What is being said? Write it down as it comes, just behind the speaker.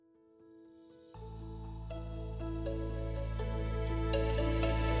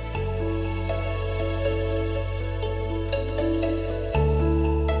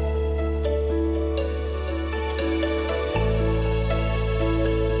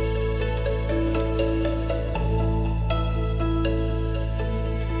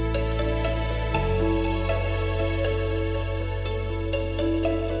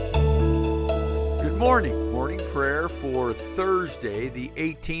for Thursday, the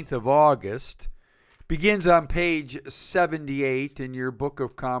 18th of August, begins on page 78 in your Book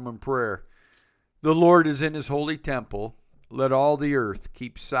of Common Prayer. The Lord is in his holy temple. Let all the earth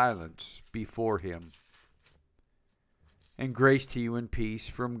keep silence before him. And grace to you and peace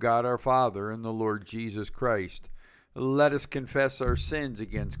from God our Father and the Lord Jesus Christ. Let us confess our sins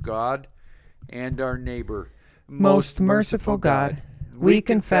against God and our neighbor. Most merciful God, we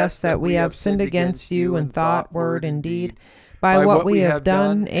confess that we have sinned against you in thought, word, and deed, by what we have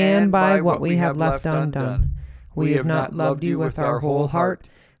done and by what we have left undone. We have not loved you with our whole heart.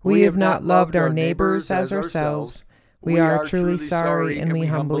 We have not loved our neighbors as ourselves. We are truly sorry, and we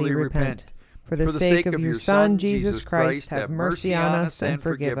humbly repent. For the sake of your Son, Jesus Christ, have mercy on us and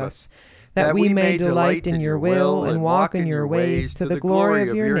forgive us, that we may delight in your will and walk in your ways to the glory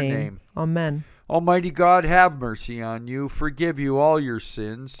of your name. Amen. Almighty God, have mercy on you, forgive you all your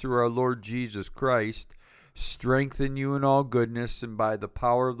sins through our Lord Jesus Christ, strengthen you in all goodness, and by the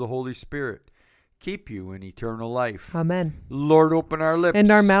power of the Holy Spirit, keep you in eternal life. Amen. Lord, open our lips, and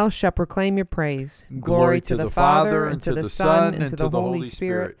our mouths shall proclaim your praise. Glory to the Father, and to the Son, and to the Holy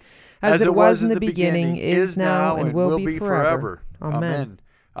Spirit, as it was in the beginning, is now, and will be forever. Amen.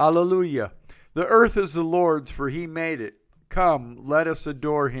 Alleluia. The earth is the Lord's, for he made it. Come, let us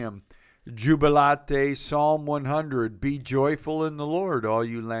adore him. Jubilate, Psalm 100. Be joyful in the Lord, all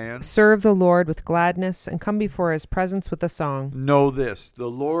you lands. Serve the Lord with gladness, and come before his presence with a song. Know this,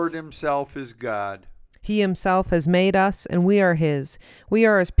 the Lord himself is God. He himself has made us, and we are his. We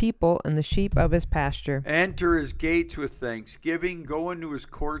are his people and the sheep of his pasture. Enter his gates with thanksgiving. Go into his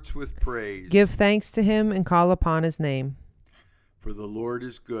courts with praise. Give thanks to him and call upon his name. For the Lord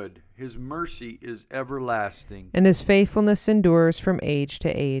is good. His mercy is everlasting, and his faithfulness endures from age to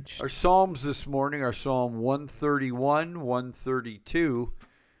age. Our psalms this morning are Psalm 131, 132,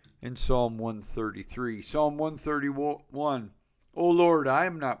 and Psalm 133. Psalm 131. O Lord, I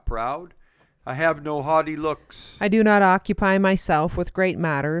am not proud. I have no haughty looks. I do not occupy myself with great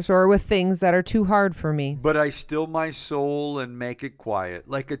matters or with things that are too hard for me. But I still my soul and make it quiet,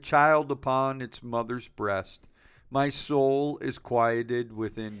 like a child upon its mother's breast. My soul is quieted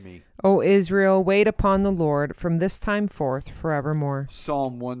within me. O Israel, wait upon the Lord from this time forth forevermore.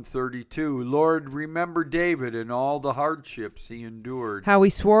 Psalm 132. Lord, remember David and all the hardships he endured. How he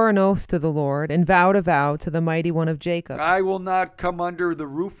swore an oath to the Lord and vowed a vow to the Mighty One of Jacob. I will not come under the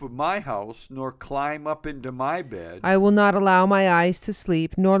roof of my house, nor climb up into my bed. I will not allow my eyes to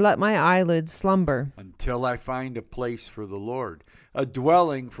sleep, nor let my eyelids slumber, until I find a place for the Lord, a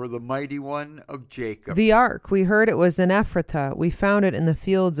dwelling for the Mighty One of Jacob. The ark, we heard it was in Ephratah. We found it in the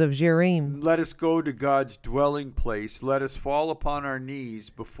fields of Jerim. Let us go to God's dwelling place. Let us fall upon our knees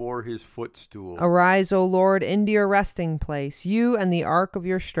before his footstool. Arise, O Lord, into your resting place, you and the ark of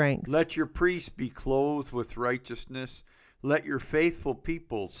your strength. Let your priests be clothed with righteousness. Let your faithful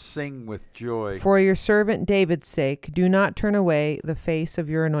people sing with joy. For your servant David's sake, do not turn away the face of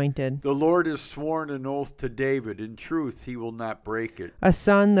your anointed. The Lord has sworn an oath to David. In truth, he will not break it. A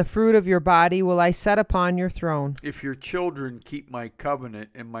son, the fruit of your body, will I set upon your throne. If your children keep my covenant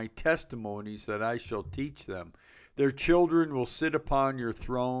and my testimonies that I shall teach them, their children will sit upon your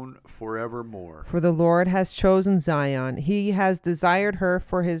throne forevermore. For the Lord has chosen Zion. He has desired her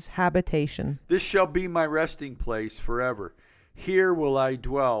for his habitation. This shall be my resting place forever. Here will I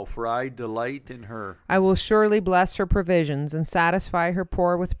dwell, for I delight in her. I will surely bless her provisions and satisfy her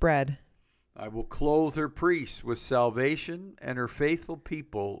poor with bread. I will clothe her priests with salvation, and her faithful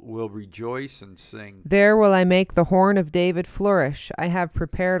people will rejoice and sing. There will I make the horn of David flourish. I have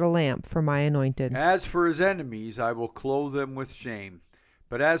prepared a lamp for my anointed. As for his enemies, I will clothe them with shame.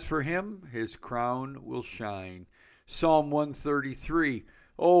 But as for him, his crown will shine. Psalm 133.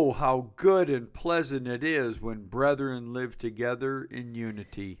 Oh, how good and pleasant it is when brethren live together in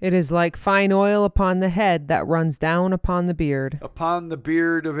unity. It is like fine oil upon the head that runs down upon the beard. Upon the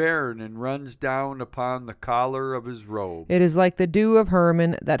beard of Aaron, and runs down upon the collar of his robe. It is like the dew of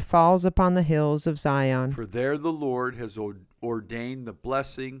Hermon that falls upon the hills of Zion. For there the Lord has ordained the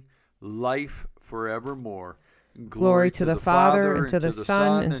blessing, life forevermore. Glory to the Father, and to the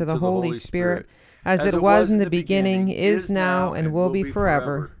Son, and to the Holy Spirit, as it was in the beginning, is now, and will be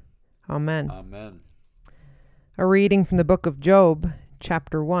forever. Amen. Amen. A reading from the book of Job,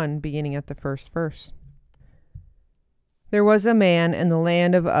 chapter 1, beginning at the first verse. There was a man in the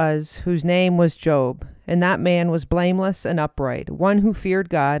land of Uz whose name was Job, and that man was blameless and upright, one who feared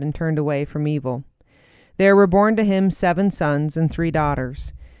God and turned away from evil. There were born to him 7 sons and 3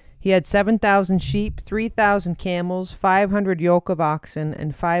 daughters. He had 7,000 sheep, 3,000 camels, 500 yoke of oxen,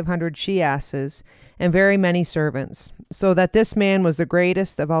 and 500 she-asses, and very many servants, so that this man was the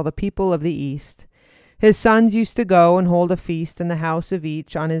greatest of all the people of the east. His sons used to go and hold a feast in the house of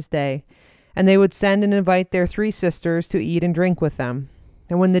each on his day, and they would send and invite their 3 sisters to eat and drink with them.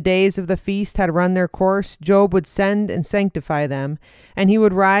 And when the days of the feast had run their course, Job would send and sanctify them, and he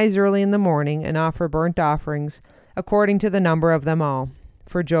would rise early in the morning and offer burnt offerings, according to the number of them all.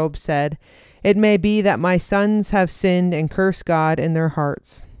 For Job said, "It may be that my sons have sinned and cursed God in their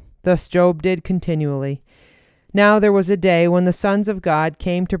hearts." Thus Job did continually. Now there was a day when the sons of God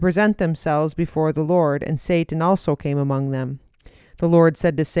came to present themselves before the Lord, and Satan also came among them. The Lord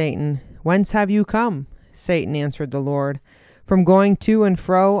said to Satan, "Whence have you come?" Satan answered the Lord, "From going to and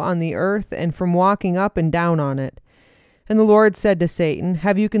fro on the earth, and from walking up and down on it." And the Lord said to Satan,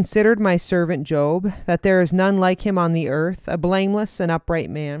 "Have you considered my servant Job, that there is none like him on the earth, a blameless and upright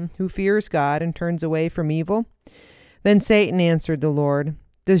man, who fears God and turns away from evil?" Then Satan answered the Lord,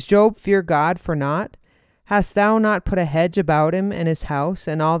 "Does Job fear God for naught? Hast thou not put a hedge about him and his house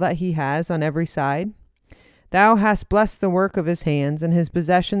and all that he has on every side? Thou hast blessed the work of his hands, and his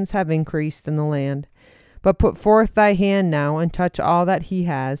possessions have increased in the land. But put forth thy hand now, and touch all that he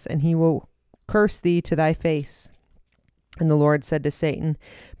has, and he will curse thee to thy face." And the Lord said to Satan,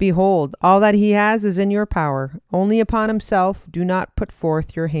 "Behold, all that he has is in your power. Only upon himself do not put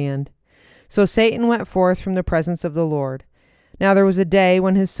forth your hand." So Satan went forth from the presence of the Lord. Now there was a day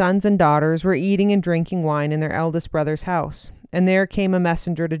when his sons and daughters were eating and drinking wine in their eldest brother's house. And there came a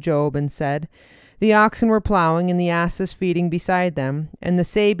messenger to Job and said, "The oxen were plowing and the asses feeding beside them, and the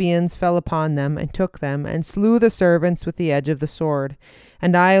Sabeans fell upon them and took them and slew the servants with the edge of the sword.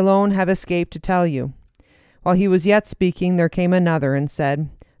 And I alone have escaped to tell you." While he was yet speaking, there came another and said,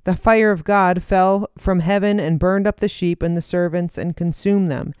 "The fire of God fell from heaven and burned up the sheep and the servants and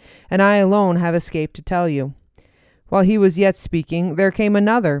consumed them, and I alone have escaped to tell you." While he was yet speaking, there came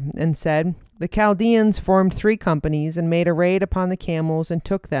another and said, "The Chaldeans formed 3 companies and made a raid upon the camels and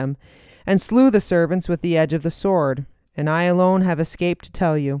took them, and slew the servants with the edge of the sword, and I alone have escaped to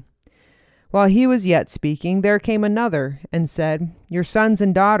tell you." While he was yet speaking, there came another and said, "Your sons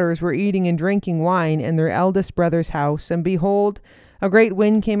and daughters were eating and drinking wine in their eldest brother's house, and behold, a great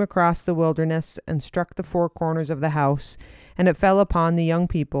wind came across the wilderness and struck the 4 corners of the house, and it fell upon the young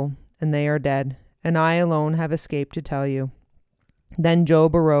people, and they are dead, and I alone have escaped to tell you." Then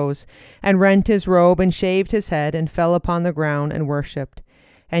Job arose, and rent his robe, and shaved his head, and fell upon the ground, and worshipped.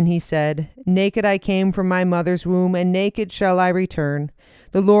 And he said, "Naked I came from my mother's womb, and naked shall I return.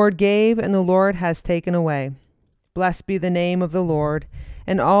 The Lord gave, and the Lord has taken away. Blessed be the name of the Lord."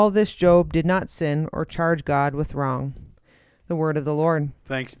 And all this Job did not sin or charge God with wrong. The word of the Lord.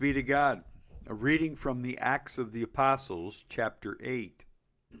 Thanks be to God. A reading from the Acts of the Apostles, chapter 8.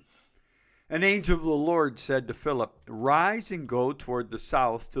 An angel of the Lord said to Philip, "Rise and go toward the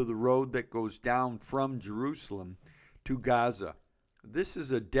south to the road that goes down from Jerusalem to Gaza. This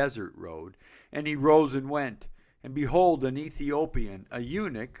is a desert road." And he rose and went. And behold, an Ethiopian, a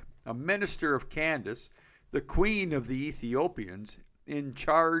eunuch, a minister of Candace, the queen of the Ethiopians, in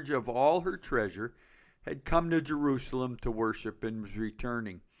charge of all her treasure, had come to Jerusalem to worship and was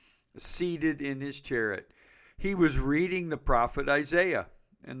returning, seated in his chariot. He was reading the prophet Isaiah.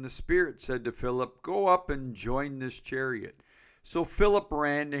 And the Spirit said to Philip, "Go up and join this chariot." So Philip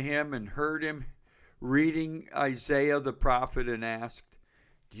ran to him and heard him reading Isaiah the prophet and asked,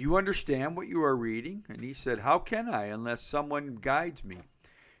 "Do you understand what you are reading?" And he said, "How can I unless someone guides me?"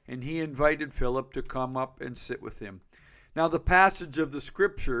 And he invited Philip to come up and sit with him. Now the passage of the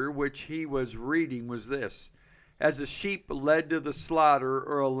scripture which he was reading was this: "As a sheep led to the slaughter,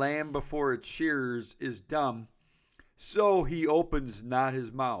 or a lamb before its shearers is dumb, so he opens not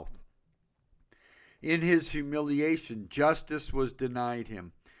his mouth. In his humiliation, justice was denied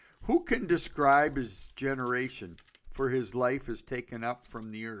him. Who can describe his generation? For his life is taken up from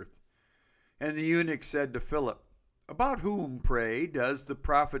the earth." And the eunuch said to Philip, "About whom, pray, does the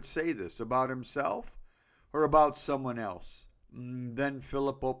prophet say this? About himself or about someone else?" Then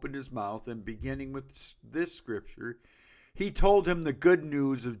Philip opened his mouth, and beginning with this scripture, he told him the good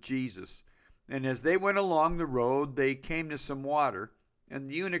news of Jesus. And as they went along the road, they came to some water. And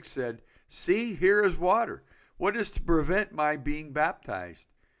the eunuch said, "See, here is water. What is to prevent my being baptized?"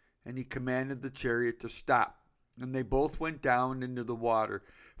 And he commanded the chariot to stop. And they both went down into the water,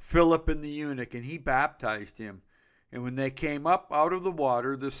 Philip and the eunuch, and he baptized him. And when they came up out of the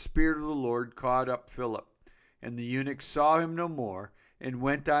water, the Spirit of the Lord caught up Philip. And the eunuch saw him no more, and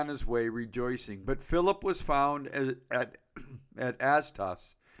went on his way rejoicing. But Philip was found at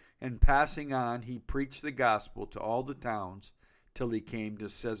Astos, and passing on, he preached the gospel to all the towns till he came to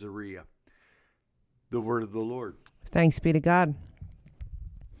Caesarea. The word of the Lord. Thanks be to God.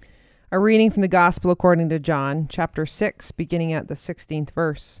 A reading from the Gospel according to John, chapter 6, beginning at the 16th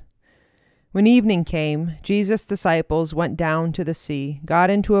verse. When evening came, Jesus' disciples went down to the sea, got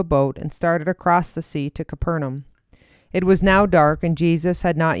into a boat, and started across the sea to Capernaum. It was now dark, and Jesus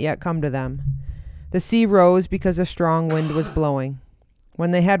had not yet come to them. The sea rose because a strong wind was blowing.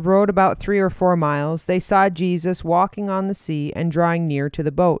 When they had rowed about 3 or 4 miles, they saw Jesus walking on the sea and drawing near to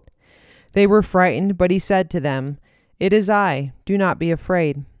the boat. They were frightened, but he said to them, "It is I, do not be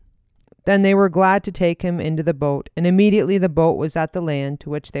afraid." Then they were glad to take him into the boat, and immediately the boat was at the land to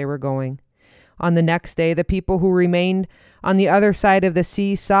which they were going. On the next day, the people who remained on the other side of the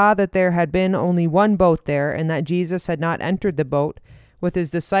sea saw that there had been only one boat there, and that Jesus had not entered the boat with his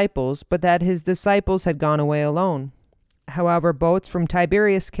disciples, but that his disciples had gone away alone. However, boats from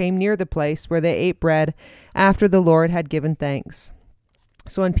Tiberias came near the place where they ate bread after the Lord had given thanks.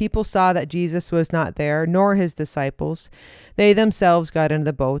 So when people saw that Jesus was not there, nor his disciples, they themselves got into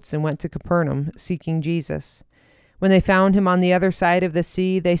the boats and went to Capernaum, seeking Jesus. When they found him on the other side of the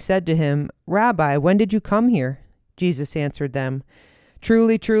sea, they said to him, "Rabbi, when did you come here?" Jesus answered them,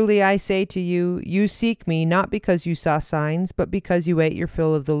 "Truly, truly, I say to you, you seek me not because you saw signs, but because you ate your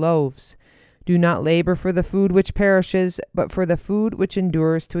fill of the loaves. Do not labor for the food which perishes, but for the food which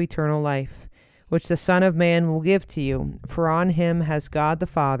endures to eternal life, which the Son of Man will give to you, for on him has God the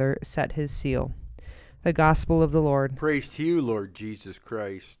Father set his seal." The Gospel of the Lord. Praise to you, Lord Jesus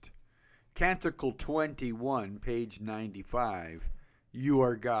Christ. Canticle 21, page 95. You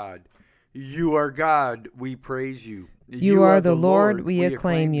are God. You are God, we praise you. You are the Lord, we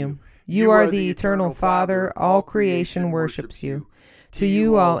acclaim you. You are the eternal Father, all creation worships you. To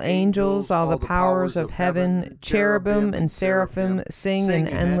you all angels, all the powers of heaven, cherubim and seraphim sing in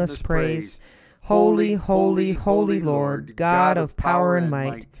endless praise. Holy, holy, holy Lord, God of power and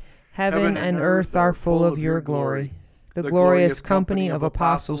might. Heaven and earth are full of your glory. The glorious company of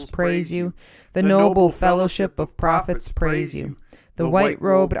apostles praise you. The noble fellowship of prophets praise you. The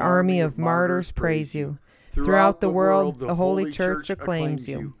white-robed army of martyrs praise you. Throughout the world, the Holy Church acclaims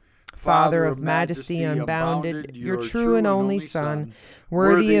you. Father of majesty unbounded, your true and only Son,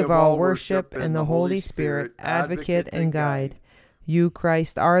 worthy of all worship, and the Holy Spirit, advocate and guide. You,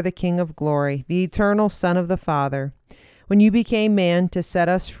 Christ, are the King of glory, the eternal Son of the Father. When you became man to set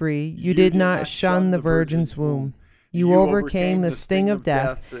us free, you did not shun the Virgin's womb. You overcame the sting of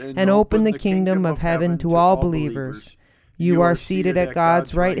death and opened the kingdom of heaven to all believers. You are seated at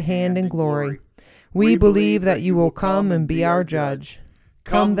God's right hand in glory. We believe that you will come and be our judge.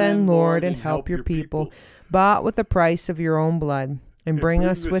 Come then, Lord, and help your people, bought with the price of your own blood, and bring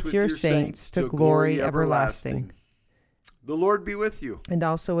us with your saints to glory everlasting. The Lord be with you. And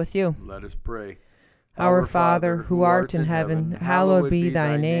also with you. Let us pray. Our Father, who art in heaven, hallowed be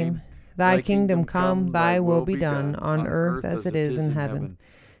thy name. Thy kingdom come, thy will be done, on earth as it is in heaven.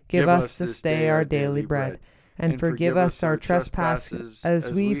 Give us this day our daily bread, and forgive us our trespasses,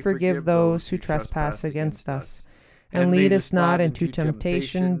 as we forgive those who trespass against us. And lead us not into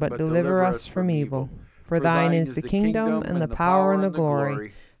temptation, but deliver us from evil. For thine is the kingdom, and the power, and the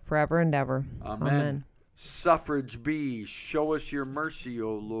glory, forever and ever. Amen. Suffrage be, show us your mercy,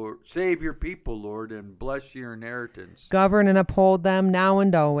 O Lord. Save your people, Lord, and bless your inheritance. Govern and uphold them now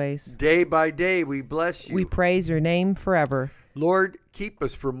and always. Day by day we bless you. We praise your name forever. Lord, keep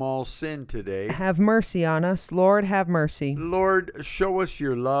us from all sin today. Have mercy on us, Lord, have mercy. Lord, show us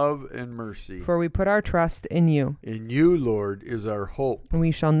your love and mercy. For we put our trust in you. In you, Lord, is our hope. And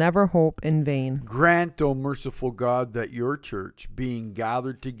we shall never hope in vain. Grant, O merciful God, that your church, being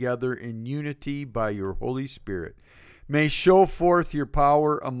gathered together in unity by your Holy Spirit, may show forth your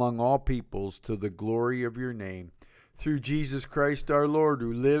power among all peoples to the glory of your name. Through Jesus Christ our Lord,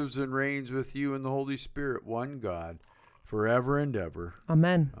 who lives and reigns with you in the Holy Spirit, one God, forever and ever.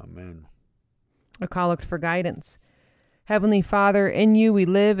 Amen. Amen. A collect for guidance. Heavenly Father, in you we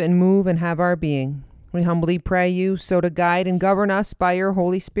live and move and have our being. We humbly pray you so to guide and govern us by your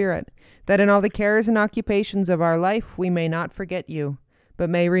Holy Spirit, that in all the cares and occupations of our life we may not forget you, but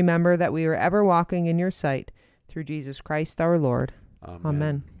may remember that we are ever walking in your sight, through Jesus Christ our Lord.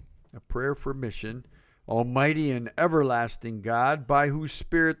 Amen. A prayer for mission. Almighty and everlasting God, by whose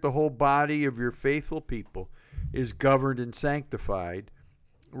Spirit the whole body of your faithful people is governed and sanctified,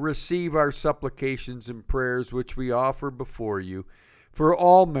 receive our supplications and prayers which we offer before you for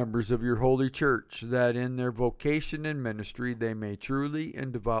all members of your holy church, that in their vocation and ministry they may truly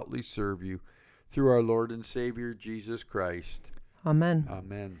and devoutly serve you, through our Lord and Savior Jesus Christ. Amen.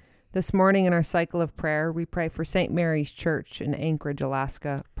 Amen. This morning in our cycle of prayer, we pray for St. Mary's Church in Anchorage,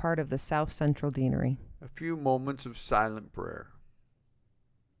 Alaska, part of the South Central Deanery. A few moments of silent prayer.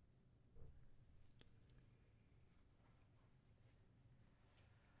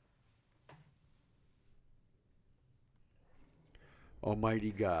 Almighty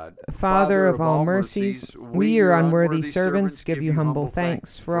God, Father of all mercies, we, your unworthy servants, give you humble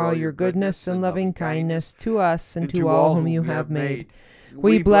thanks for all your goodness and loving kindness to us and to all whom you have made.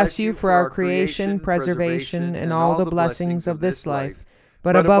 We bless you for our creation, preservation, and all the blessings of this life,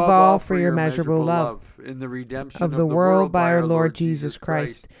 but above all for your measurable love in the redemption of the world by our Lord Jesus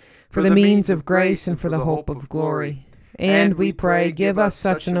Christ, for the means of grace and for the hope of glory. And we pray, give us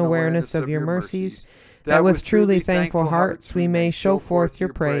such an awareness of your mercies, that with truly thankful hearts we may show forth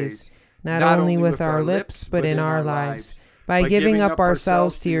your praise, not only with our lips, but in our lives, by giving up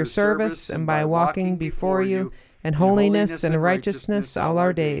ourselves to your service, and by walking before you in holiness and righteousness all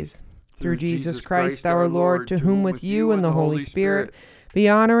our days. Through Jesus Christ our Lord, to whom with you and the Holy Spirit be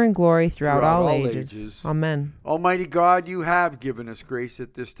honor and glory throughout all ages. Amen. Almighty God, you have given us grace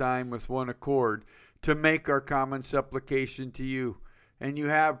at this time with one accord to make our common supplication to you. And you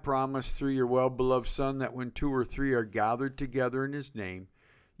have promised through your well-beloved Son that when 2 or 3 are gathered together in his name,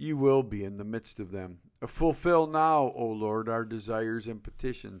 you will be in the midst of them. Fulfill now, O Lord, our desires and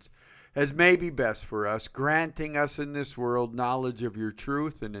petitions, as may be best for us, granting us in this world knowledge of your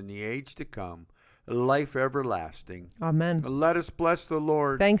truth, and in the age to come, life everlasting. Amen. Let us bless the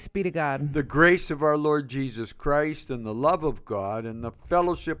Lord. Thanks be to God. The grace of our Lord Jesus Christ, and the love of God, and the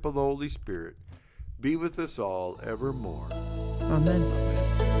fellowship of the Holy Spirit be with us all evermore. Amen.